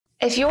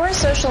If your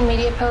social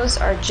media posts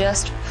are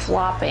just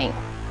flopping,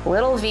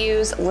 little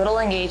views, little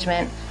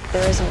engagement,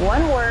 there is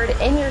one word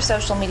in your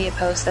social media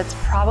post that's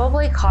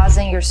probably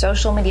causing your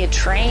social media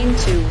train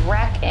to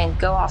wreck and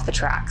go off the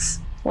tracks.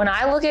 When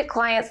I look at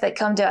clients that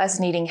come to us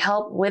needing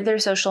help with their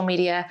social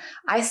media,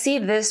 I see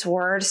this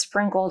word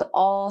sprinkled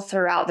all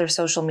throughout their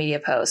social media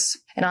posts.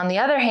 And on the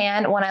other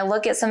hand, when I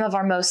look at some of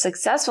our most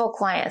successful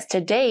clients to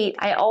date,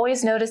 I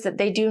always notice that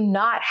they do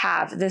not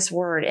have this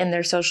word in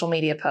their social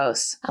media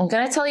posts. I'm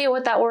going to tell you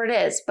what that word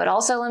is, but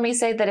also let me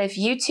say that if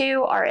you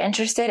too are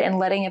interested in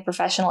letting a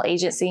professional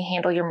agency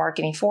handle your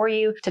marketing for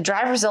you to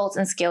drive results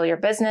and scale your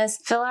business,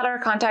 fill out our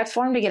contact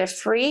form to get a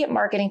free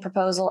marketing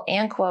proposal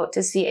and quote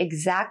to see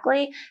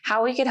exactly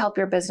how we could help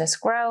your business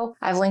grow.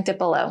 I've linked it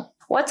below.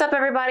 What's up,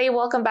 everybody?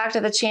 Welcome back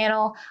to the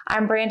channel.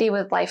 I'm Brandy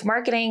with LYFE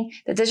Marketing,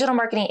 the digital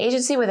marketing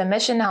agency with a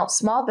mission to help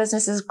small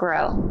businesses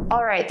grow.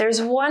 All right,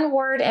 there's one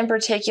word in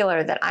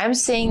particular that I'm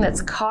seeing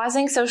that's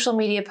causing social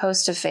media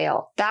posts to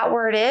fail. That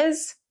word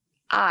is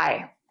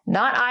I.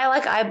 Not I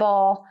like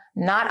eyeball,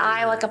 not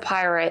I like a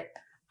pirate.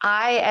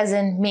 I as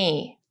in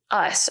me,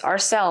 us,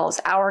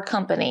 ourselves, our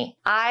company.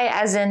 I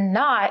as in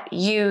not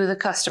you, the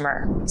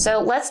customer.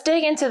 So let's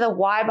dig into the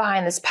why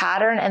behind this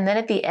pattern. And then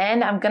at the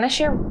end, I'm going to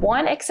share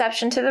one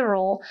exception to the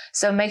rule.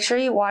 So make sure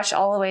you watch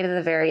all the way to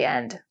the very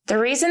end. The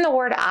reason the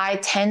word I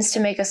tends to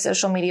make a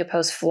social media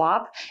post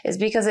flop is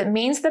because it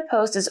means the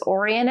post is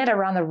oriented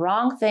around the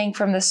wrong thing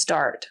from the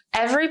start.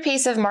 Every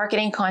piece of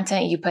marketing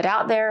content you put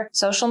out there,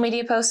 social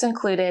media posts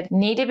included,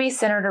 need to be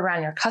centered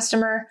around your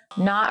customer,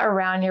 not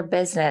around your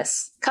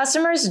business.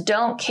 Customers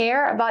don't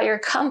care about your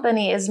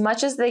company as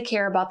much as they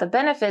care about the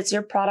benefits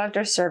your product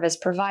or service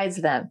provides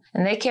them.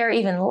 And they care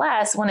even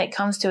less when it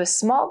comes to a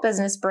small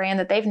business brand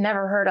that they've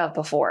never heard of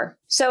before.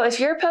 So if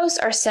your posts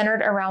are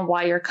centered around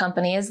why your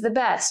company is the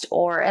best,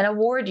 or an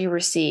award you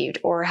received,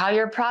 or how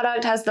your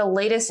product has the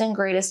latest and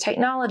greatest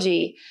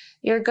technology,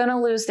 you're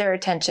gonna lose their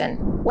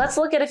attention. Let's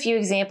look at a few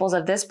examples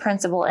of this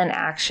principle in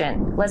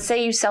action. Let's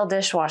say you sell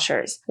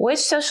dishwashers. Which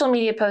social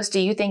media post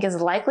do you think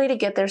is likely to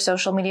get their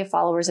social media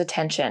followers'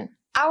 attention?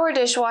 Our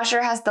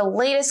dishwasher has the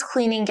latest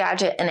cleaning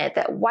gadget in it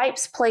that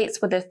wipes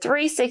plates with a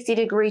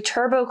 360-degree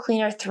Turbo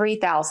Cleaner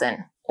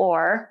 3000.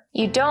 Or,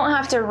 you don't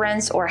have to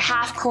rinse or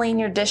half clean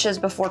your dishes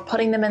before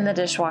putting them in the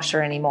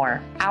dishwasher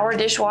anymore. Our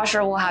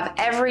dishwasher will have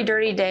every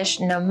dirty dish,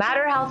 no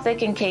matter how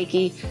thick and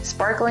cakey,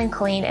 sparkling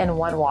clean in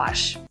one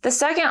wash. The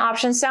second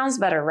option sounds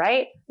better,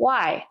 right?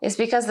 Why? It's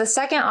because the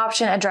second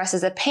option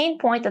addresses a pain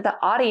point that the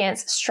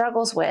audience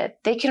struggles with.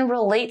 They can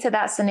relate to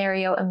that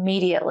scenario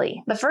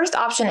immediately. The first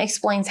option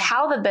explains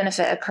how the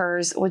benefit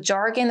occurs with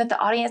jargon that the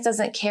audience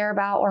doesn't care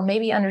about or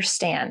maybe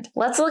understand.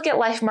 Let's look at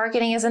LYFE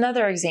Marketing as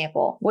another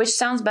example. Which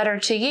sounds better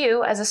to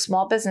you as a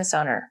small business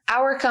owner?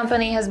 Our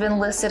company has been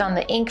listed on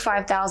the Inc.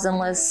 5000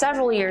 list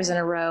several years in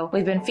a row.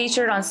 We've been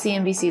featured on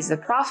CNBC's The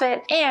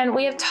Profit, and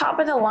we have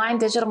top-of-the-line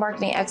digital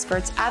marketing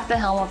experts at the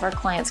helm of our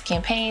clients'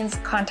 campaigns.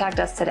 Contact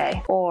us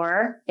today.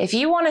 Or if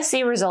you want to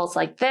see results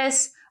like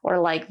this, or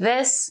like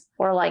this,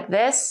 or like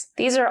this,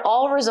 these are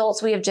all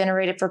results we have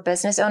generated for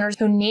business owners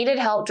who needed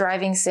help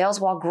driving sales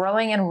while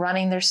growing and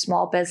running their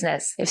small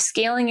business. If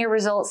scaling your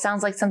results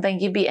sounds like something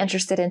you'd be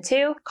interested in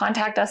too,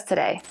 contact us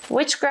today.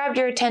 Which grabbed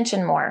your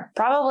attention more?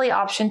 Probably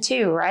option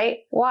 2, right?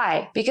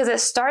 Why? Because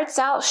it starts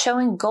out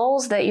showing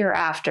goals that you're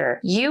after.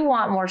 You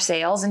want more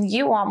sales and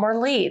you want more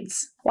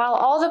leads. While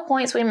all the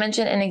points we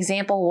mentioned in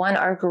example 1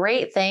 are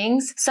great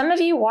things, some of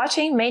you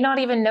watching may not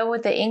even know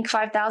what the Inc.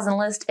 5000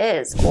 list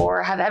is,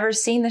 or have ever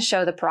seen the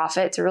show The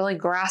Profit to really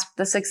grasp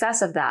the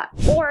success of that.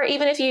 Or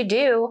even if you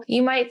do,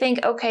 you might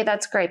think, okay,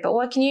 that's great, but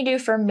what can you do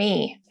for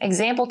me?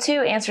 Example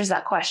 2 answers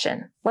that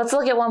question. Let's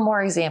look at one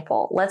more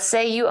example. Let's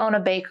say you own a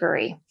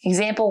bakery.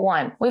 Example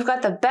 1, we've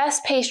got the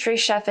best pastry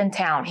chef in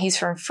town. He's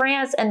from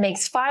France and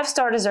makes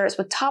 5-star desserts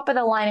with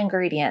top-of-the-line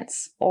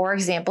ingredients. Or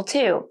example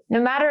 2,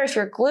 no matter if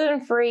you're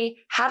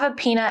gluten-free, have a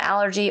peanut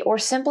allergy, or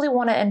simply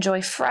want to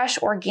enjoy fresh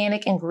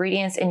organic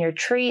ingredients in your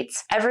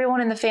treats,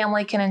 everyone in the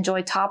family can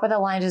enjoy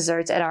top-of-the-line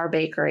desserts at our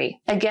bakery.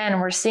 Again,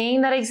 we're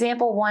seeing that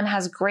example 1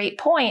 has great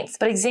points,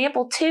 but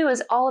example 2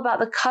 is all about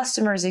the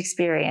customer's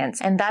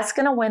experience, and that's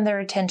going to win their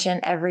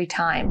attention every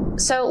time.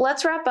 So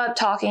let's wrap up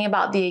talking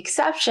about the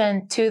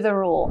exception to the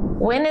rule.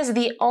 When is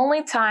the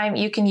only time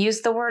you can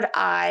use the word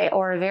I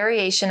or a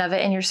variation of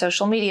it in your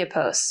social media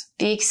posts?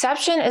 The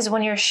exception is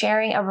when you're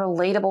sharing a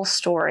relatable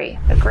story.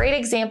 A great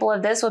example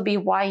of this would be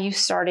why you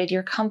started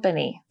your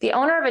company. The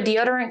owner of a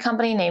deodorant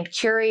company named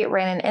Curie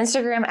ran an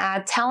Instagram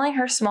ad telling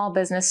her small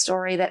business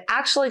story that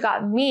actually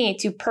got me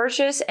to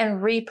purchase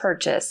and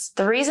repurchase.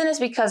 The reason is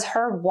because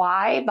her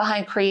why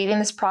behind creating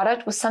this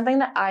product was something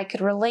that I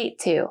could relate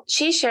to.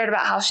 She shared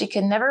about how she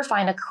could never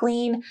find a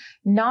clean,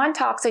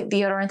 non-toxic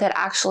deodorant that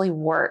actually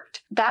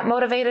worked. That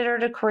motivated her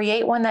to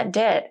create one that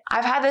did.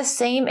 I've had the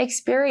same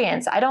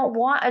experience. I don't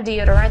want a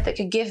deodorant that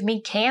could give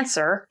me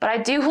cancer, but I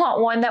do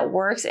want one that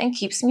works and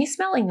keeps me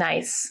smelling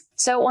nice.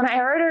 So when I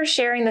heard her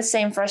sharing the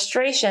same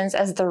frustrations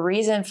as the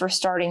reason for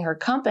starting her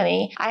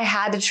company, I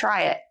had to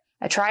try it.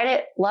 I tried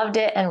it, loved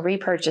it, and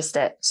repurchased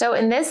it. So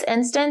in this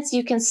instance,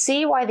 you can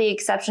see why the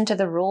exception to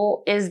the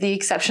rule is the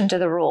exception to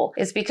the rule.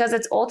 It's because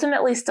it's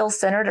ultimately still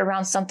centered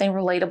around something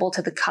relatable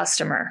to the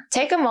customer.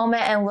 Take a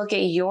moment and look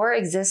at your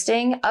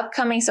existing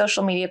upcoming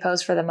social media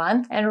posts for the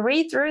month and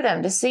read through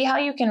them to see how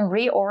you can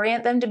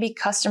reorient them to be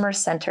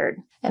customer-centered.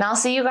 And I'll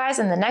see you guys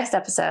in the next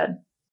episode.